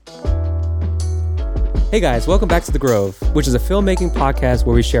Hey guys, welcome back to The Grove, which is a filmmaking podcast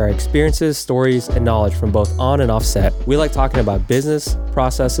where we share our experiences, stories, and knowledge from both on and off set. We like talking about business,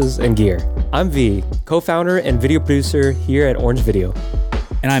 processes, and gear. I'm V, co-founder and video producer here at Orange Video.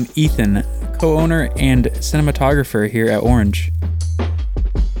 And I'm Ethan, co-owner and cinematographer here at Orange.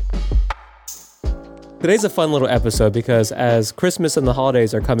 Today's a fun little episode because as Christmas and the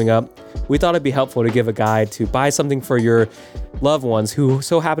holidays are coming up, we thought it'd be helpful to give a guide to buy something for your loved ones who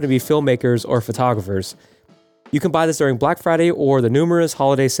so happen to be filmmakers or photographers. You can buy this during Black Friday or the numerous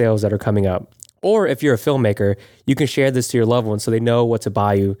holiday sales that are coming up. Or if you're a filmmaker, you can share this to your loved ones so they know what to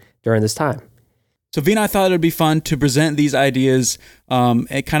buy you during this time. So V and I thought it'd be fun to present these ideas kind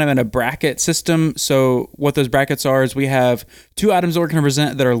of in a bracket system. So what those brackets are is we have two items that we're going to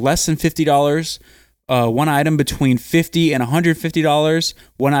present that are less than $50. One item between $50 and $150,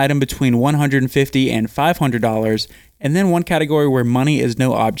 one item between $150 and $500, and then one category where money is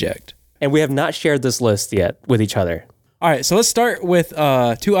no object. And we have not shared this list yet with each other. All right, so let's start with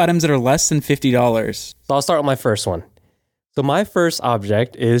two items that are less than $50. So I'll start with my first one. So my first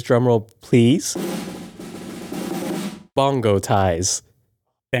object is, drumroll please, bongo ties.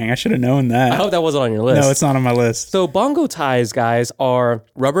 Dang, I should have known that. I hope that wasn't on your list. No, it's not on my list. So bongo ties, guys, are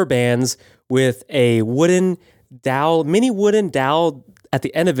rubber bands with a wooden dowel, mini wooden dowel at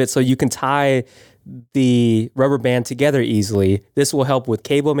the end of it so you can tie the rubber band together easily. This will help with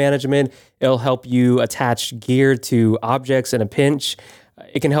cable management. It'll help you attach gear to objects in a pinch.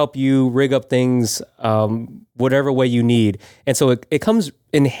 It can help you rig up things whatever way you need. And so it comes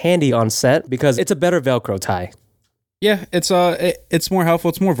in handy on set because it's a better Velcro tie. Yeah, it's more helpful.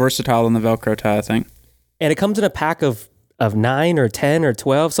 It's more versatile than the Velcro tie, I think. And it comes in a pack of 9 or 10 or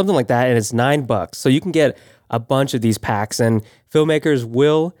 12, something like that, and it's $9. So you can get a bunch of these packs, and filmmakers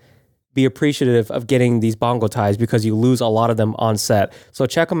will be appreciative of getting these bongo ties because you lose a lot of them on set. So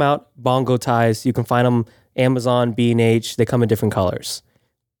check them out, bongo ties. You can find them Amazon, B&H. They come in different colors.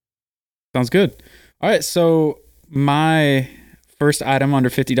 Sounds good. All right, so my first item under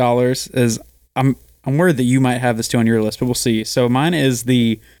 $50 is I'm worried that you might have this too on your list, but we'll see. So mine is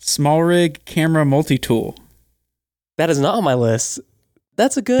the SmallRig camera multi-tool. That is not on my list.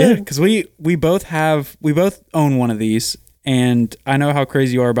 That's a good. Yeah, because we both own one of these, and I know how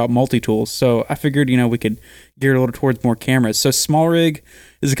crazy you are about multi-tools. So I figured, we could gear it a little towards more cameras. So SmallRig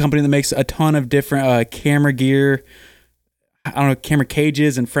is a company that makes a ton of different camera gear. I don't know, camera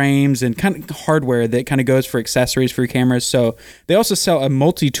cages and frames and kind of hardware that kind of goes for accessories for your cameras. So they also sell a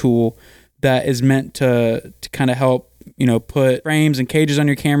multi-tool that is meant to kind of help, put frames and cages on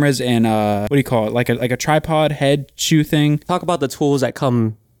your cameras and what do you call it? Like a tripod head shoe thing. Talk about the tools that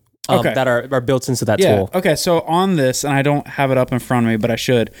come that are built into that tool. Okay. So on this, and I don't have it up in front of me, but I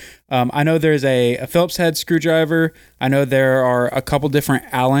should. I know there's a Phillips head screwdriver. I know there are a couple different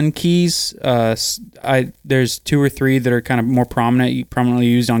Allen keys. There's two or three that are kind of more prominently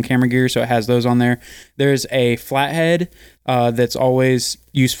used on camera gear, so it has those on there. There's a flathead that's always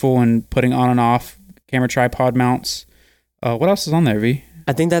useful in putting on and off camera tripod mounts. What else is on there, V?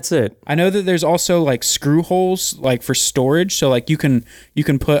 I think that's it. I know that there's also like screw holes like for storage. So like you can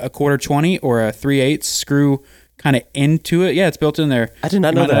put a 1/4-20 or a 3/8 screw kind of into it. Yeah, it's built in there. I did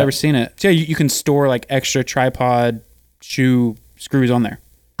not know that. I've never seen it. So yeah, you can store like extra tripod shoe screws on there.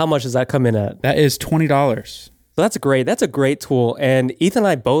 How much does that come in at? That is $20. So that's great. That's a great tool. And Ethan and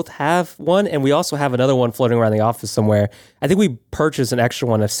I both have one, and we also have another one floating around the office somewhere. I think we purchased an extra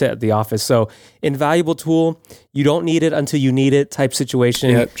one to sit at the office. So invaluable tool. You don't need it until you need it type situation.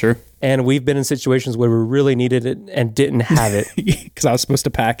 Yeah, sure. And we've been in situations where we really needed it and didn't have it. Because I was supposed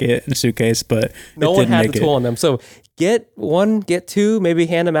to pack it in a suitcase, but no one had the tool on them. So get one, get two, maybe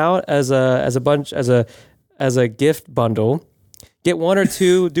hand them out as a gift bundle. Get one or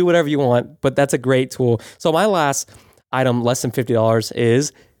two, do whatever you want, but that's a great tool. So my last item, less than $50,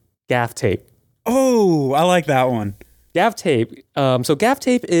 is gaff tape. Oh, I like that one. Gaff tape. So gaff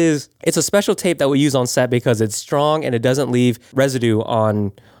tape it's a special tape that we use on set because it's strong and it doesn't leave residue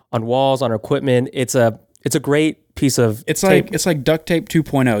on walls, on equipment. It's a great piece of tape. It's like duct tape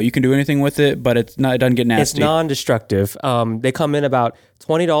 2.0. You can do anything with it, but it doesn't get nasty. It's non-destructive. They come in about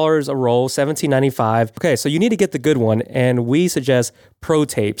 $20 a roll, $17.95. Okay, so you need to get the good one, and we suggest Pro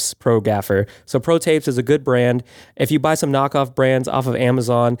Tapes, Pro Gaffer. So Pro Tapes is a good brand. If you buy some knockoff brands off of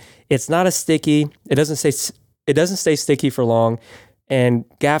Amazon, it's not as sticky. It doesn't stay sticky for long, and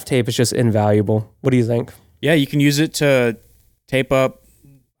gaff tape is just invaluable. What do you think? Yeah, you can use it to tape up.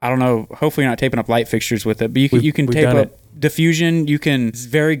 I don't know. Hopefully, you're not taping up light fixtures with it, but you can tape up diffusion. It's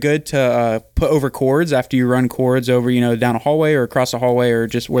very good to put over cords after you run cords over, down a hallway or across a hallway or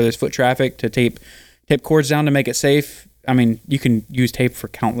just where there's foot traffic to tape cords down to make it safe. I mean, you can use tape for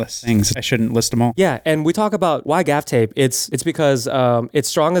countless things. I shouldn't list them all. Yeah, and we talk about why gaff tape. It's because it's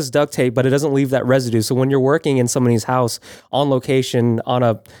strong as duct tape, but it doesn't leave that residue. So when you're working in somebody's house on location on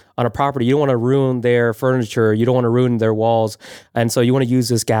a property, you don't want to ruin their furniture. You don't want to ruin their walls, and so you want to use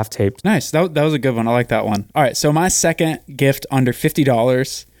this gaff tape. Nice. That was a good one. I like that one. All right. So my second gift under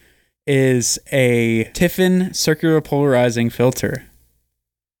 $50 is a Tiffin circular polarizing filter.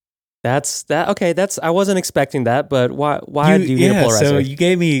 That's that. Okay, I wasn't expecting that, but why do you need a polarizer? So you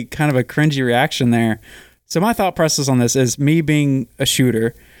gave me kind of a cringy reaction there. So my thought process on this is me being a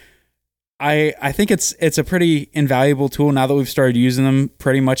shooter. I think it's a pretty invaluable tool now that we've started using them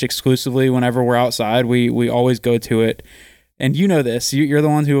pretty much exclusively whenever we're outside. We always go to it. And you know this. You're the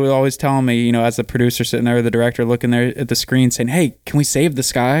one who was always telling me, you know, as the producer sitting there, the director looking there at the screen saying, hey, can we save the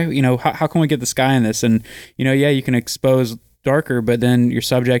sky? You know, how can we get the sky in this? And, you know, yeah, you can expose darker, but then your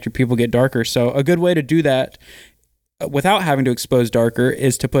subject, your people get darker. So a good way to do that without having to expose darker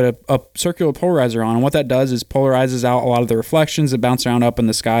is to put a circular polarizer on. And what that does is polarizes out a lot of the reflections that bounce around up in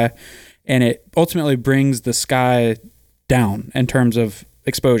the sky. And it ultimately brings the sky down in terms of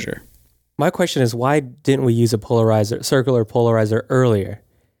exposure. My question is, why didn't we use a circular polarizer earlier?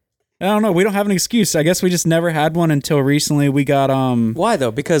 I don't know. We don't have an excuse. I guess we just never had one until recently. We got Why though?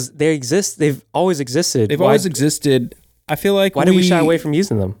 Because they exist. They've always existed. Always existed. I feel like why did we shy away from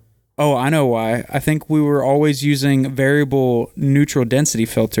using them? Oh, I know why. I think we were always using variable neutral density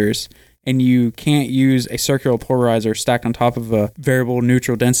filters, and you can't use a circular polarizer stacked on top of a variable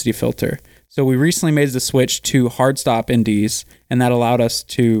neutral density filter. So we recently made the switch to hard stop NDs, and that allowed us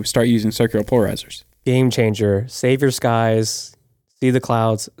to start using circular polarizers. Game changer. Save your skies, see the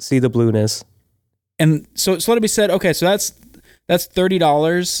clouds, see the blueness. And so let it be said, okay, so that's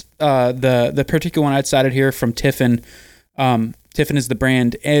 $30. The particular one I cited here from Tiffin. Tiffin is the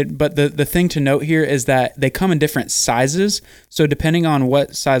brand, but the thing to note here is that they come in different sizes. So depending on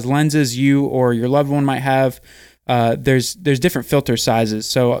what size lenses you or your loved one might have, there's different filter sizes.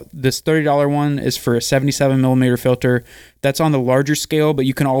 So this $30 one is for a 77 millimeter filter. That's on the larger scale, but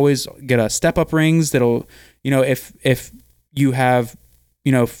you can always get a step up rings that'll, you know, if you have,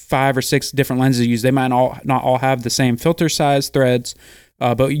 you know, 5 or 6 different lenses used, they might not all have the same filter size threads,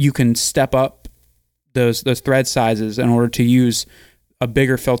 but you can step up those thread sizes in order to use a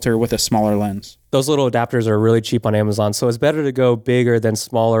bigger filter with a smaller lens. Those little adapters are really cheap on Amazon, so it's better to go bigger than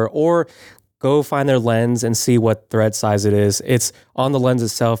smaller, or go find their lens and see what thread size it is. It's on the lens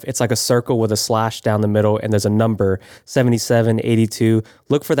itself. It's like a circle with a slash down the middle, and there's a number, 77, 82.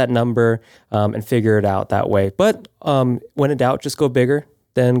 Look for that number and figure it out that way. But when in doubt, just go bigger,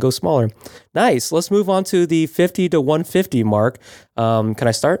 then go smaller. Nice. Let's move on to the 50 to 150 mark. Can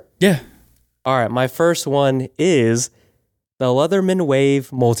I start? Yeah. All right, my first one is the Leatherman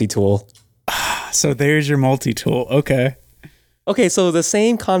Wave multi-tool. So there's your multi-tool. Okay. Okay, so the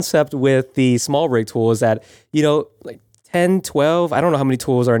same concept with the small rig tool is that, you know, like 10, 12, I don't know how many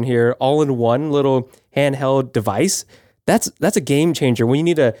tools are in here, all in one little handheld device. That's a game changer when you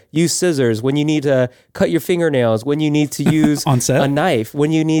need to use scissors, when you need to cut your fingernails, when you need to use on set? A knife,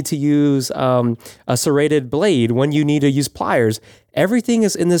 when you need to use a serrated blade, when you need to use pliers. Everything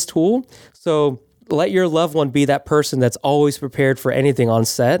is in this tool. So let your loved one be that person that's always prepared for anything on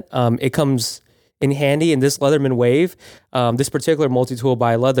set. It comes in handy in this Leatherman Wave. This particular multi-tool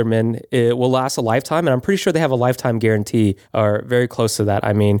by Leatherman, it will last a lifetime, and I'm pretty sure they have a lifetime guarantee, or very close to that,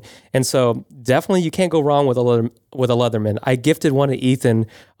 I mean. And so definitely you can't go wrong with a Leatherman. I gifted one to Ethan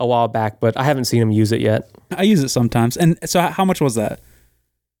a while back, but I haven't seen him use it yet. I use it sometimes. And so how much was that?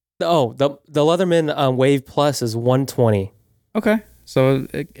 Oh, the Leatherman Wave Plus is $120. Okay. So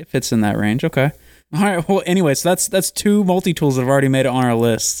it fits in that range. Okay. All right. Well, anyway, so that's 2 multi-tools that have already made it on our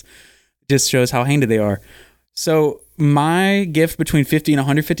list. Just shows how handy they are. So my gift between $50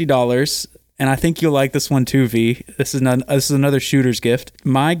 and $150, and I think you'll like this one too, V. This is another shooter's gift.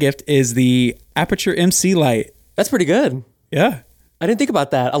 My gift is the Aputure MC light. That's pretty good. Yeah. I didn't think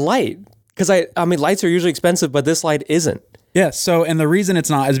about that. A light. Because I mean, lights are usually expensive, but this light isn't. Yeah, so, and the reason it's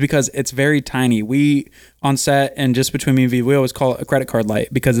not is because it's very tiny. We, on set, and just between me and V, we always call it a credit card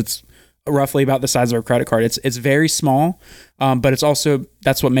light because it's roughly about the size of a credit card. It's very small, but it's also,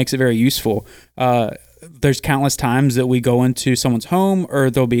 that's what makes it very useful. There's countless times that we go into someone's home, or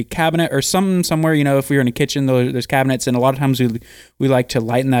there'll be a cabinet or somewhere, you know, if we were in a kitchen, there's cabinets, and a lot of times we like to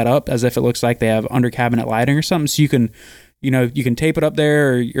lighten that up as if it looks like they have under cabinet lighting or something. So you can tape it up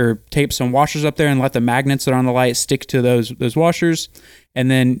there, or tape some washers up there and let the magnets that are on the light stick to those washers, and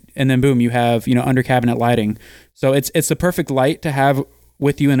then boom, you have, you know, under cabinet lighting. So it's the perfect light to have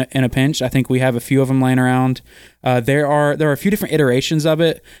with you in a pinch. I think we have a few of them laying around. There are a few different iterations of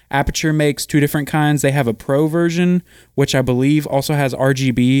it. Aperture makes 2 different kinds. They have a Pro version, which I believe also has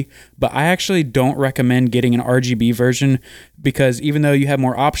RGB, but I actually don't recommend getting an RGB version because even though you have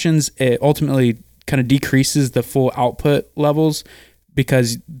more options, it ultimately kind of decreases the full output levels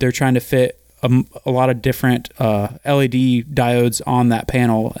because they're trying to fit a lot of different LED diodes on that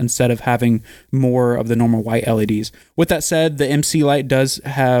panel instead of having more of the normal white LEDs. With that said, the MC light does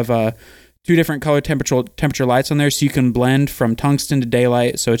have 2 different color temperature lights on there, so you can blend from tungsten to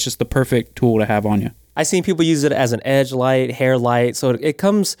daylight, so it's just the perfect tool to have on you. I've seen people use it as an edge light, hair light, so it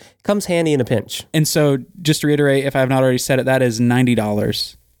comes handy in a pinch. And so just to reiterate, if I have not already said it, that is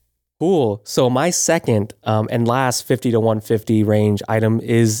 $90. Cool. So my second and last 50 to 150 range item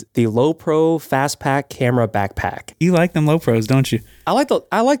is the Low Pro Fast Pack Camera Backpack. You like them Low Pros, don't you? I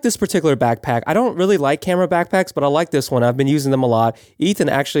like this particular backpack. I don't really like camera backpacks, but I like this one. I've been using them a lot. Ethan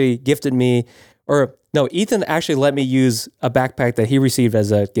actually Ethan actually let me use a backpack that he received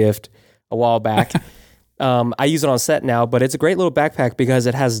as a gift a while back. I use it on set now, but it's a great little backpack because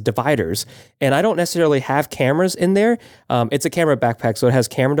it has dividers. And I don't necessarily have cameras in there. It's a camera backpack, so it has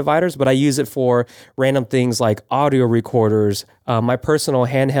camera dividers, but I use it for random things like audio recorders, my personal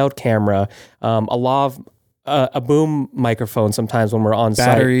handheld camera, a boom microphone sometimes when we're on site.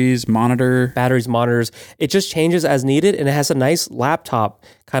 Batteries, monitors. It just changes as needed, and it has a nice laptop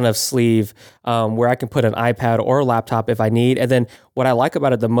kind of sleeve where I can put an iPad or a laptop if I need. And then what I like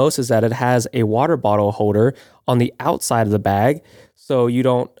about it the most is that it has a water bottle holder on the outside of the bag, so you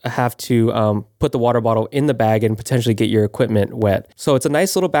don't have to put the water bottle in the bag and potentially get your equipment wet. So it's a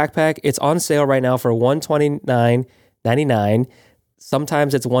nice little backpack. It's on sale right now for $129.99.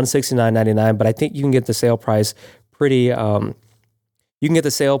 Sometimes it's $169.99, but I think you can get the sale price pretty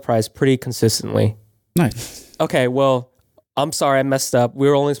consistently. Nice. Okay, well, I'm sorry I messed up. We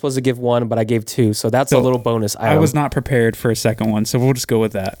were only supposed to give 1, but I gave 2, so that's a little bonus item. I was not prepared for a second one, so we'll just go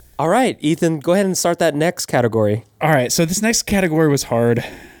with that. All right, Ethan, go ahead and start that next category. All right, so this next category was hard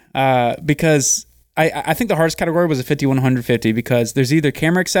because I think the hardest category was a 50-150 because there's either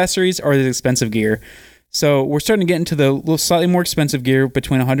camera accessories or there's expensive gear. So we're starting to get into the little slightly more expensive gear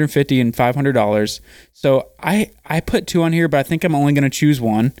between $150 and $500. So I put 2 on here, but I think I'm only going to choose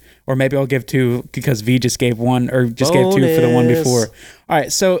 1, or maybe I'll give 2 because V just gave 1 or just gave 2 for the one before. All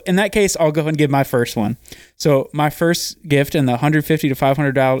right, so in that case, I'll go ahead and give my first one. So my first gift in the $150 to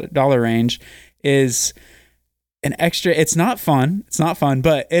 $500 range is an extra. It's not fun,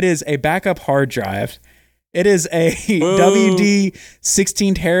 but it is a backup hard drive. It is a WD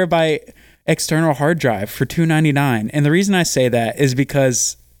 16 terabyte external hard drive for $299. And the reason I say that is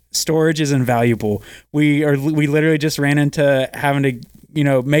because storage is invaluable. We literally just ran into having to,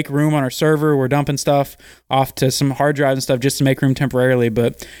 make room on our server. We're dumping stuff off to some hard drives and stuff just to make room temporarily.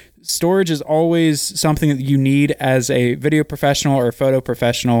 But storage is always something that you need as a video professional or photo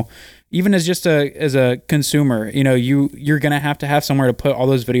professional. Even as just as a consumer, you're going to have somewhere to put all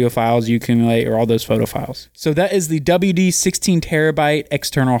those video files you accumulate or all those photo files. So that is the WD 16 terabyte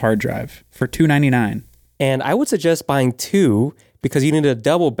external hard drive for $299. And I would suggest buying 2 because you need to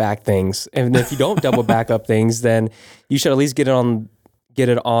double back things. And if you don't double back up things, then you should at least get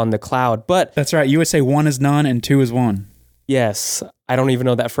it on the cloud. But that's right. You would say 1 is none and 2 is 1. Yes. I don't even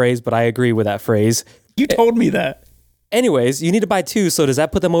know that phrase, but I agree with that phrase. You told me that. Anyways, you need to buy 2, so does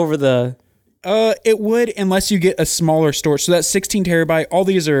that put them over the... It would, unless you get a smaller storage. So that's 16 terabyte. All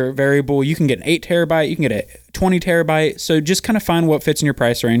these are variable. You can get an 8 terabyte. You can get a 20 terabyte. So just kind of find what fits in your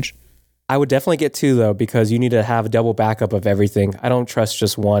price range. I would definitely get 2, though, because you need to have a double backup of everything. I don't trust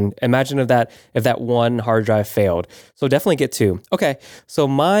just 1. Imagine if that one hard drive failed. So definitely get 2. Okay, so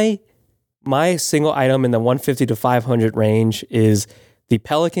my single item in the 150 to 500 range is the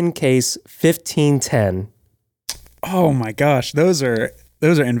Pelican Case 1510. Oh my gosh, those are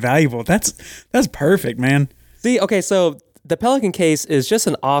invaluable. That's perfect, man. See, okay, so the Pelican case is just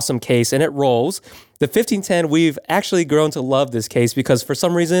an awesome case, and it rolls. The 1510, we've actually grown to love this case because for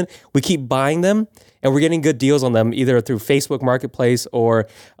some reason we keep buying them, and we're getting good deals on them either through Facebook Marketplace or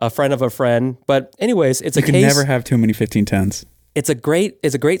a friend of a friend. But anyways, it's a case. You can never have too many 1510s. It's a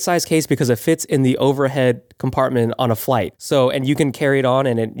great size case because it fits in the overhead compartment on a flight. So, and you can carry it on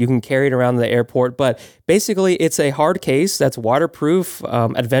and you can carry it around the airport. But basically, it's a hard case that's waterproof,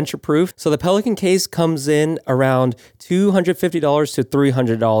 adventure proof. So the Pelican case comes in around $250 to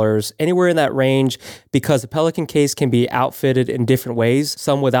 $300, anywhere in that range, because the Pelican case can be outfitted in different ways.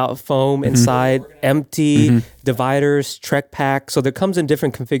 Some without foam inside, empty, dividers, Trek pack. So there comes in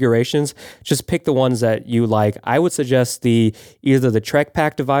different configurations. Just pick the ones that you like. I would suggest the either the Trek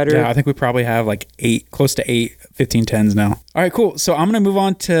Pack divider. Yeah, I think we probably have like close to 8 1510s now. All right, cool. So I'm going to move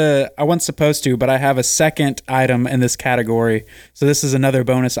on to, I wasn't supposed to, but I have a second item in this category. So this is another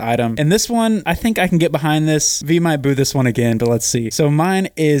bonus item. And this one, I think I can get behind this. V might boo this one again, but let's see. So mine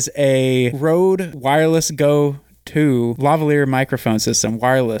is a Rode Wireless Go 2 lavalier microphone system,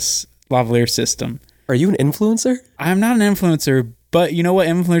 wireless lavalier system. Are you an influencer? I'm not an influencer, but you know what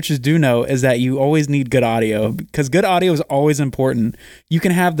influencers do know is that you always need good audio, because good audio is always important. You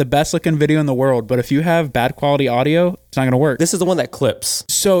can have the best looking video in the world, but if you have bad quality audio, it's not going to work. This is the one that clips.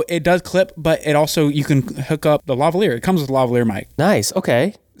 So it does clip, but it also, you can hook up the lavalier. It comes with a lavalier mic. Nice.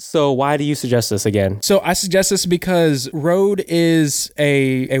 Okay. So why do you suggest this again? So I suggest this because Rode is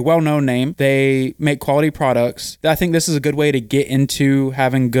a well-known name. They make quality products. I think this is a good way to get into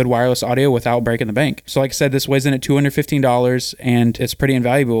having good wireless audio without breaking the bank. So like I said, this weighs in at $215, and it's pretty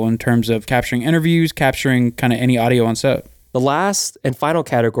invaluable in terms of capturing interviews, capturing kind of any audio on set. The last and final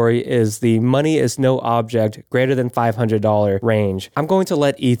category is the money is no object greater than $500 range. I'm going to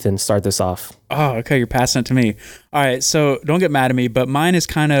let Ethan start this off. Oh, okay. You're passing it to me. All right. So don't get mad at me, but mine is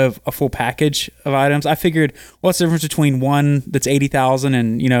kind of a full package of items. I figured what's the difference between one that's 80,000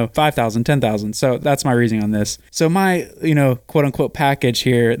 and, 5,000, 10,000. So that's my reasoning on this. So my, quote unquote package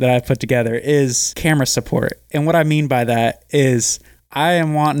here that I put together is camera support. And what I mean by that is I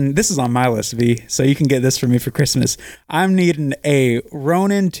am wanting, this is on my list, V, so you can get this for me for Christmas. I'm needing a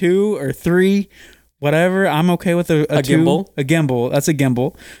Ronin 2 or 3, whatever. I'm okay with a gimbal. A gimbal. That's a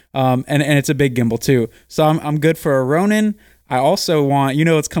gimbal. And it's a big gimbal too. So I'm good for a Ronin. I also want,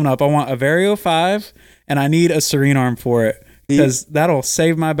 what's coming up. I want a Vario 5, and I need a Serene arm for it, because that'll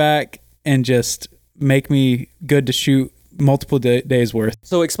save my back and just make me good to shoot multiple days worth.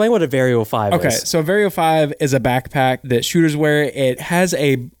 So explain what a Vario 5 is. Okay, so a Vario 5 is a backpack that shooters wear. It has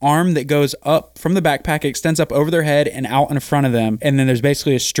a arm that goes up from the backpack, it extends up over their head and out in front of them, and then there's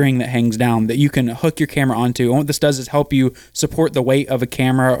basically a string that hangs down that you can hook your camera onto. And what this does is help you support the weight of a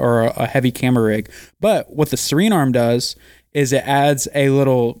camera or a heavy camera rig. But what the Serene arm does is it adds a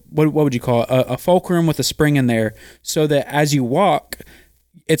little, what would you call it, a fulcrum with a spring in there, so that as you walk,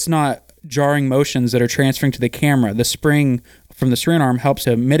 it's not jarring motions that are transferring to the camera. The spring from the Serene arm helps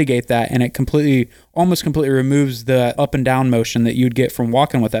to mitigate that, and it almost completely removes the up and down motion that you'd get from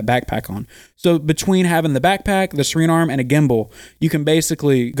walking with that backpack on. So between having the backpack, the Serene arm, and a gimbal, you can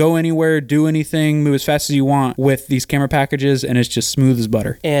basically go anywhere, do anything, move as fast as you want with these camera packages, and it's just smooth as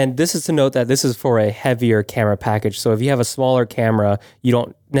butter. And this is to note that this is for a heavier camera package. So if you have a smaller camera, you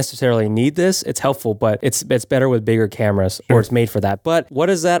don't necessarily need this. It's helpful, but it's better with bigger cameras, or it's made for that. But what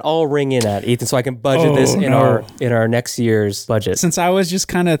does that all ring in at, Ethan? So I can budget this in our next year's budget. Since I was just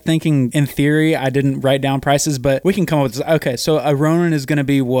kind of thinking in theory, I didn't write down prices, but we can come up with this. Okay, so a Ronin is going to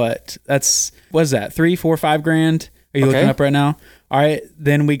be what is that? 3, 4, 5 grand? Are you looking up right now? All right,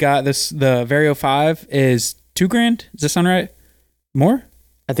 then we got this. The Vario 5 is 2 grand. Does that sound right? More?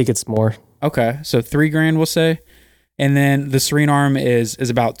 I think it's more. Okay, so 3 grand, we'll say. And then the Serene arm is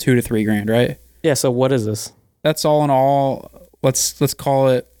about 2 to 3 grand, right? Yeah. So what is this? That's all in all. Let's call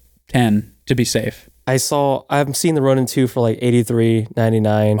it 10 to be safe. I've seen the Ronin 2 for like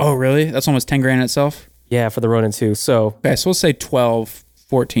 $83.99. Oh, really? That's almost 10 grand in itself? Yeah, for the Ronin 2. So okay, so we'll say 12,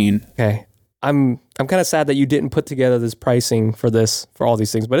 14. Okay. I'm kind of sad that you didn't put together this pricing for all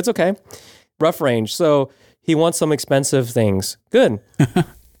these things, but it's okay. Rough range. So he wants some expensive things. Good.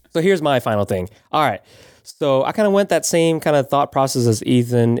 So here's my final thing. All right. So I kind of went that same kind of thought process as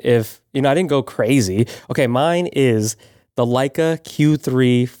Ethan. If, I didn't go crazy. Okay, mine is the Leica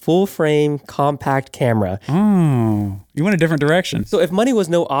Q3 full frame compact camera. Oh, you went a different direction. So if money was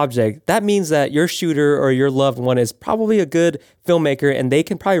no object, that means that your shooter or your loved one is probably a good filmmaker, and they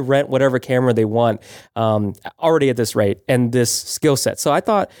can probably rent whatever camera they want already at this rate and this skill set. So I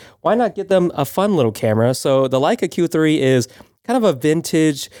thought, why not get them a fun little camera? So the Leica Q3 is kind of a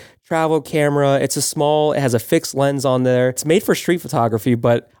vintage travel camera. It has a fixed lens on there. It's made for street photography,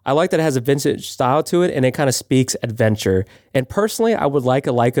 but I like that it has a vintage style to it, and it kind of speaks adventure. And personally, I would like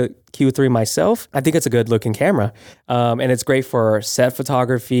a Leica Q3 myself. I think it's a good looking camera. And it's great for set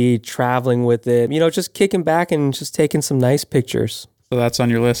photography, traveling with it, just kicking back and just taking some nice pictures. So that's on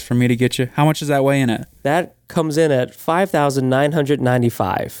your list for me to get you. How much does that weigh in at? That comes in at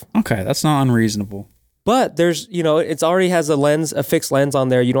 $5,995. Okay, that's not unreasonable. But there's, it already has a fixed lens on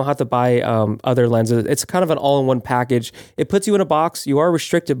there. You don't have to buy other lenses. It's kind of an all-in-one package. It puts you in a box. You are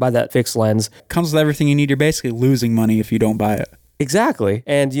restricted by that fixed lens. Comes with everything you need. You're basically losing money if you don't buy it. Exactly.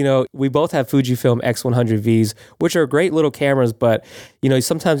 And, we both have Fujifilm X100Vs, which are great little cameras, but,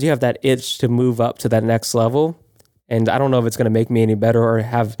 sometimes you have that itch to move up to that next level. And I don't know if it's going to make me any better or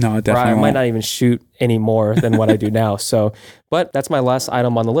have, No, it or I definitely might won't. not even shoot any more than what I do now. So, but that's my last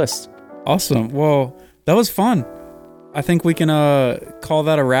item on the list. Awesome. Well, that was fun. I think we can call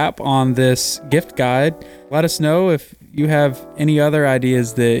that a wrap on this gift guide. Let us know if you have any other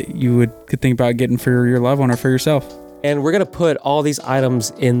ideas that you could think about getting for your loved one or for yourself. And we're going to put all these items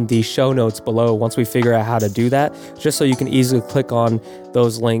in the show notes below once we figure out how to do that, just so you can easily click on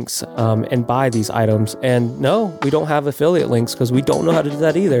those links and buy these items. And no, we don't have affiliate links because we don't know how to do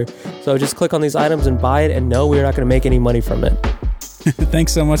that either. So just click on these items and buy it, and no, we're not going to make any money from it.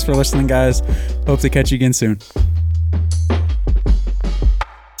 Thanks so much for listening, guys. Hope to catch you again soon.